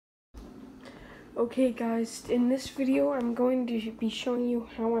Okay guys, in this video I'm going to be showing you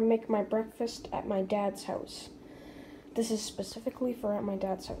how I make my breakfast at my dad's house. This is specifically for at my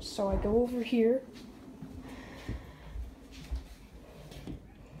dad's house. So I go over here,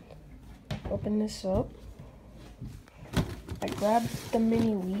 open this up, I grab the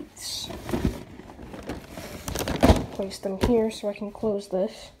mini wheats, place them here so I can close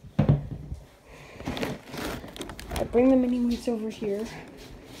this. I bring the mini wheats over here.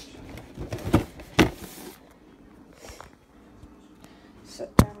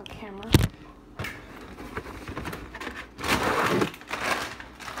 Set down the camera. And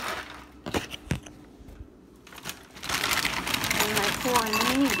I pour in the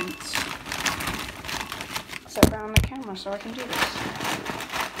mini wheats. Set down the camera so I can do this.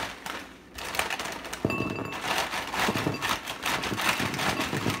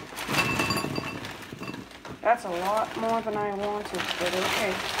 That's a lot more than I wanted, but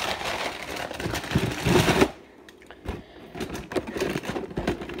okay.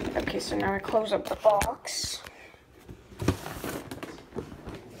 Okay, so now I close up the box.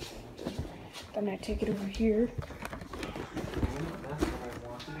 Then I take it over here. That's what I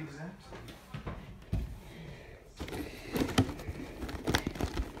wanted exactly.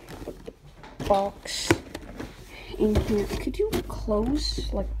 Put the box in here. Could you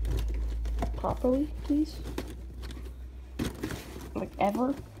close, like, properly, please? Like,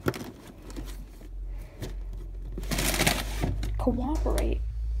 ever? Cooperate.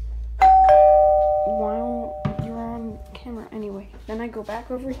 While you're on camera anyway. Then I go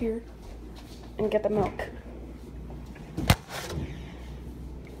back over here and get the milk.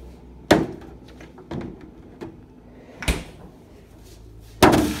 Put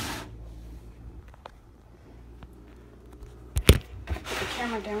the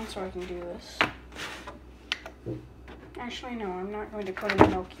camera down so I can do this. Actually, no, I'm not going to put in the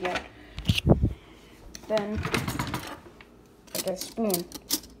milk yet. Then I get a spoon.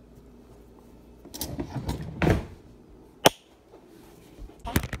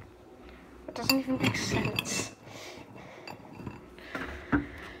 That doesn't even make sense.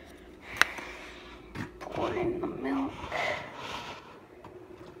 Pour in the milk.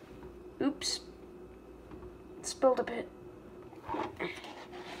 Oops. Spilled a bit.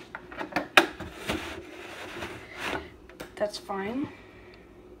 That's fine.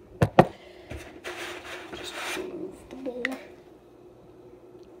 Just remove the bowl.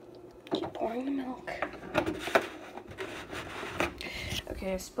 Keep pouring the milk.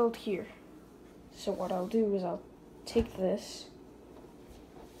 Okay, I spilled here. So what I'll do is I'll take this,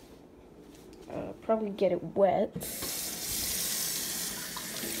 probably get it wet.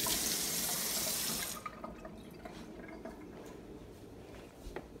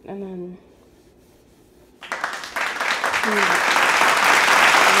 And then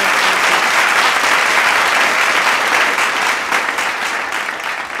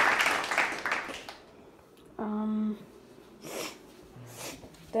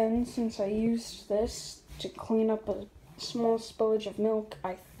then since I used this to clean up a small spillage of milk,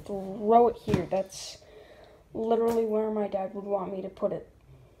 I throw it here. That's literally where my dad would want me to put it.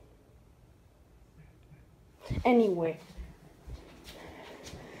 Anyway.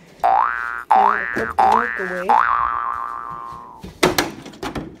 I put the milk away.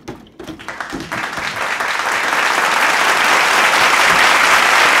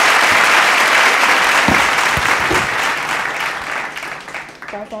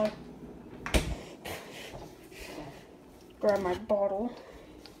 Bye-bye. Grab my bottle,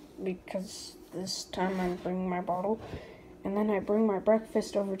 because this time I'm bringing my bottle, and then I bring my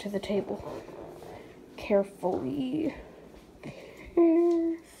breakfast over to the table. Carefully.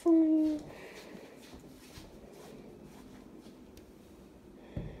 Carefully.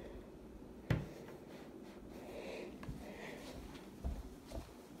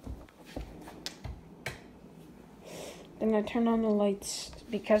 Then I turn on the lights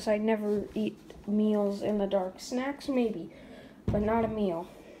because I never eat meals in the dark. Snacks maybe, but not a meal.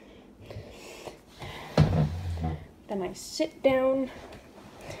 Then I sit down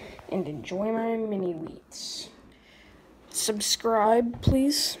and enjoy my mini wheats. Subscribe,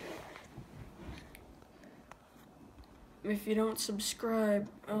 please. If you don't subscribe,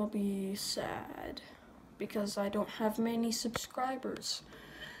 I'll be sad because I don't have many subscribers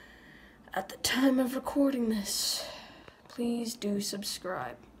at the time of recording this. Please do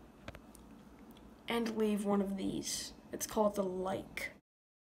subscribe and leave one of these. It's called the like.